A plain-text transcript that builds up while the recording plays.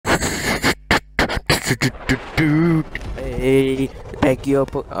Hey, pick you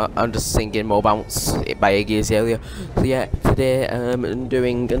up. I'm just singing More Bounce by Iggy Azalea. So yeah, today I'm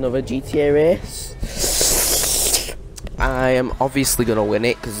doing another GTA race. I am obviously gonna win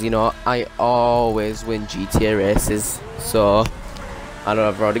it because, you know, I always win GTA races. So I know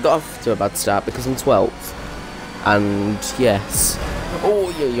I've already got off to a bad start because I'm 12th. And yes.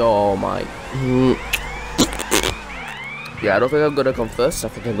 Oh yeah, oh my. Yeah, I don't think I'm gonna come first. I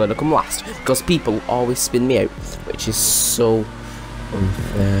think I'm gonna come last because people always spin me out, which is so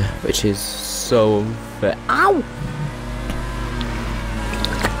unfair. Ow!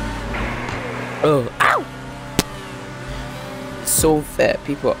 Oh, ow! It's so unfair.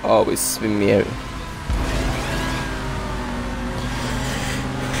 People always spin me out.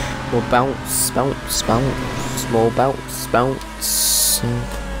 More bounce, bounce, bounce. More bounce, bounce.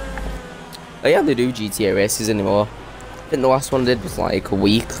 I hardly do GTA races anymore. I think the last one I did was like a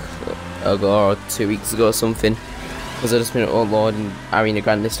week ago or 2 weeks ago or something. Because I just been outlawing Ariana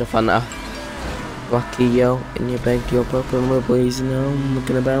Grande stuff on that. Lucky yo, in your bed, you're up and we're blazing home. We're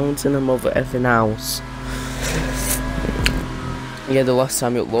gonna bounce and I'm over effing house. Yeah, the last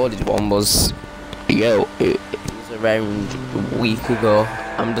time I uploaded one was, it was around a week ago.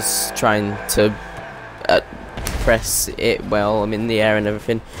 I'm just trying to press it while I'm in the air and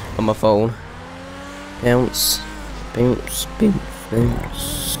everything on my phone. Bounce. Bounce, bounce,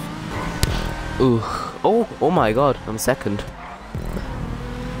 bounce. Ooh. Oh my god, I'm second.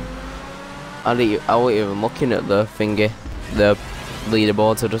 I wasn't even looking at the thingy, the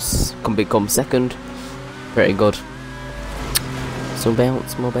leaderboards. I just can become second. Pretty good. So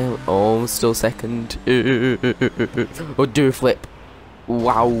bounce, more bounce. Oh, I'm still second. Oh, do a flip.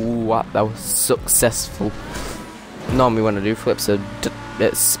 Wow, that was successful. Normally when I do flips, I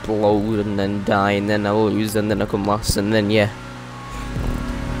explode and then die and then I lose and then I come last and then yeah.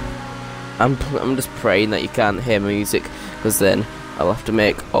 I'm just praying that you can't hear music because then I'll have to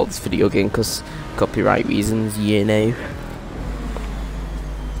make all this video again because copyright reasons, you know.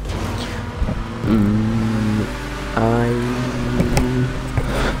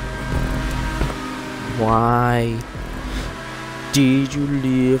 Why did you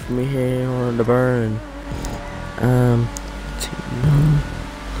leave me here on the burn?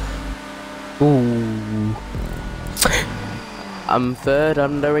 Ooh. I'm third,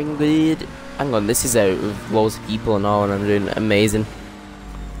 I'm doing good. Hang on, this is out of loads of people and all, and I'm doing amazing.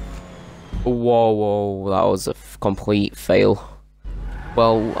 Whoa, that was a complete fail.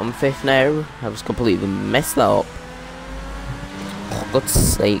 Well, I'm fifth now. I was completely messed that up. Oh, God's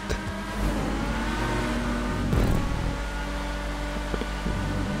sake.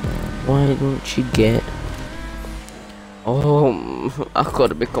 Why don't you get... Oh, I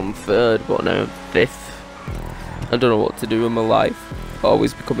could have become third, but now I'm fifth. I don't know what to do in my life.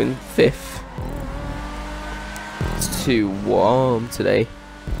 Always becoming fifth. It's too warm today.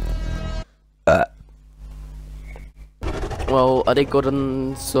 Well, I did good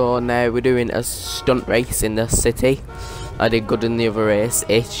on, so now we're doing a stunt race in the city. I did good in the other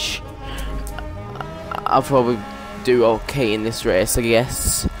race-ish. I'll probably do okay in this race, I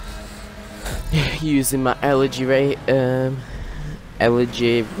guess. Using my elegy race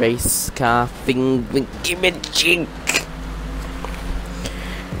car thing. Give me chink.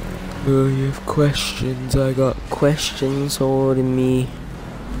 Oh, you have questions? I got questions holding me.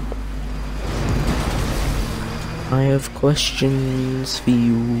 I have questions for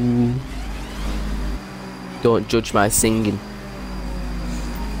you. Don't judge my singing.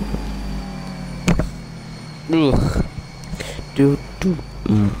 Ugh.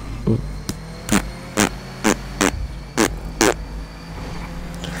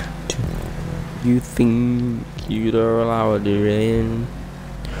 You think you'd allow it in?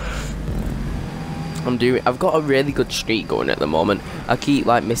 I've got a really good streak going at the moment. I keep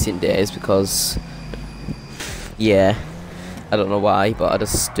like missing days because, yeah, I don't know why, but I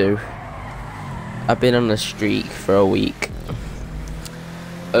just do. I've been on a streak for a week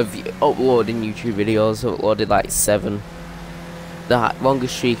of uploading YouTube videos. I've uploaded like 7. The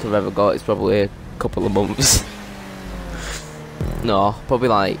longest streak I've ever got is probably a couple of months. No, probably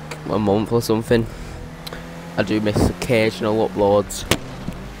like a month or something. I do miss occasional uploads.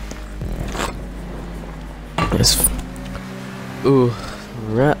 Yes. Ooh,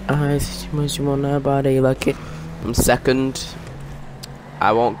 red eyes, too much on that body like it. I'm second.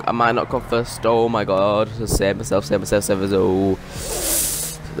 I might not come first. Oh my god, save myself. Oh,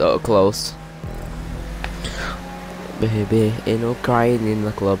 so close. Baby, ain't no crying in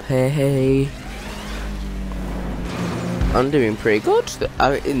the club. Hey. I'm doing pretty good.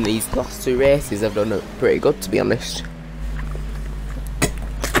 In these last 2 races, I've done pretty good, to be honest.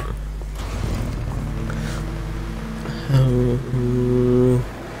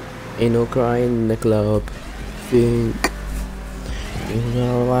 Ain't no crying in the club. Think you're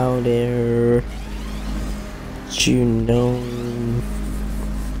not out there. You know.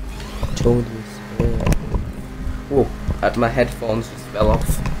 Told you so. Whoa! My headphones just fell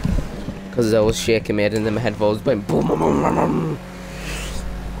off because I was shaking my head and then my headphones went boom, boom, boom, boom, boom.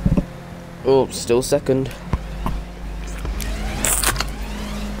 Oh, still second.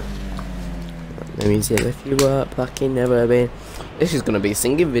 Let me see if you were back in never been. This is gonna be a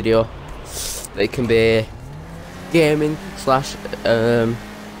singing video. It can be gaming slash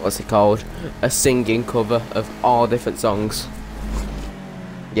what's it called? A singing cover of all different songs.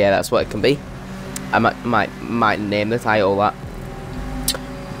 Yeah, that's what it can be. I might name the title that.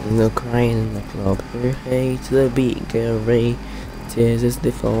 No crying in the club. Hey to the beat, get ready. Tears as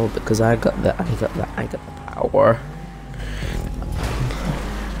they fall because I got the power.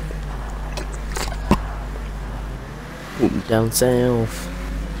 Down south.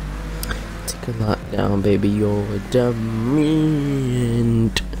 Take a lot down, baby, you're a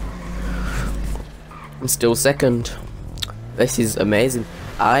diamond. I'm still second. This is amazing.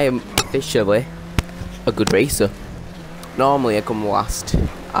 I am officially a good racer. Normally I come last,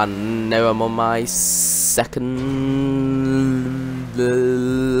 and now I'm on my second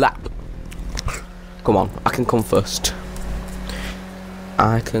lap. Come on, I can come first.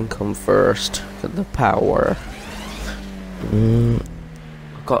 I can come first. Get the power. I've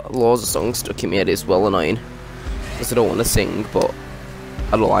got loads of songs stuck in my head. It's well annoying because I don't want to sing, but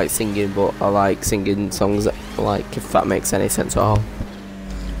I don't like singing, but I like singing songs that I like, if that makes any sense at all.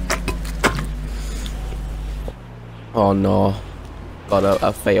 Oh no, God,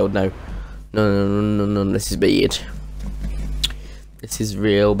 I failed now. No, this is bad. This is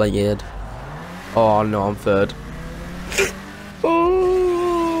real bad. Oh no, I'm third.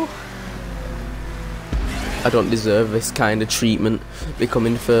 Oh, I don't deserve this kind of treatment,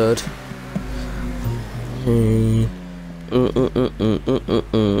 becoming third.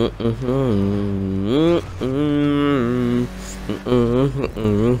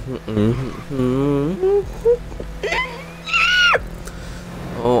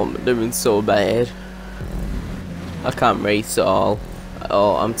 Oh, I'm doing so bad. I can't race at all.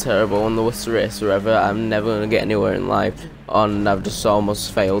 Oh, I'm terrible on the worst racer ever. I'm never gonna get anywhere in life. Oh, and I've just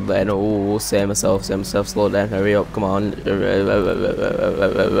almost failed then. Oh, save myself, slow down, hurry up, come on.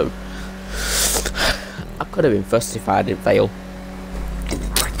 I could have been first if I didn't fail.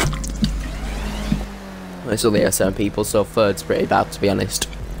 It's only 7 people, so third's pretty bad, to be honest.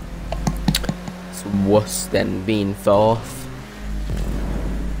 It's worse than being fourth.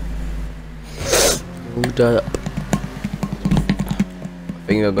 Hold up. I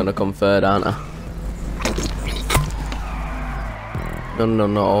think I'm gonna come third, aren't I?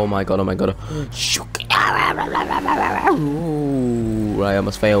 No, oh my god. Ooh, I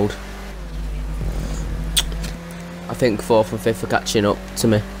almost failed. I think 4th and 5th are catching up to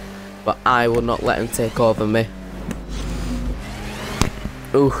me, but I will not let him take over me.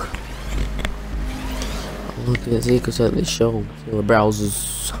 Ooh. Look at the secrets at this show. See the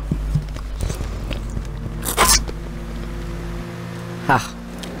browsers. Ha!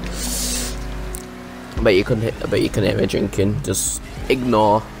 I bet you can hear me drinking. Just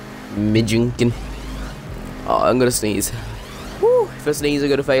ignore me drinking. Oh, I'm gonna sneeze. Woo! If I sneeze, I'm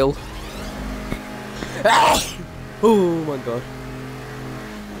gonna fail. Oh my god!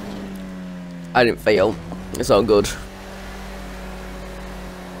 I didn't fail. It's all good.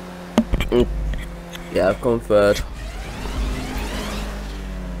 Yeah, I've come third.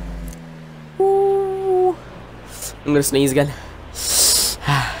 Woo! I'm gonna sneeze again.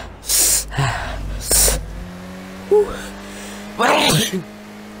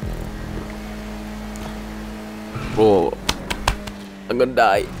 Oh, I'm gonna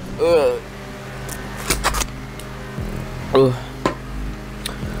die.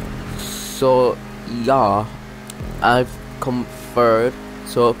 So yeah, I've come third.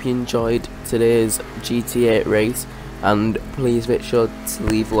 So hope you enjoyed today's GTA race, and please make sure to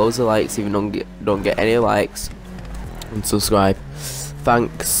leave loads of likes if you don't get any likes, and subscribe.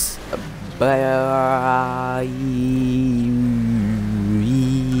 Thanks. Bye.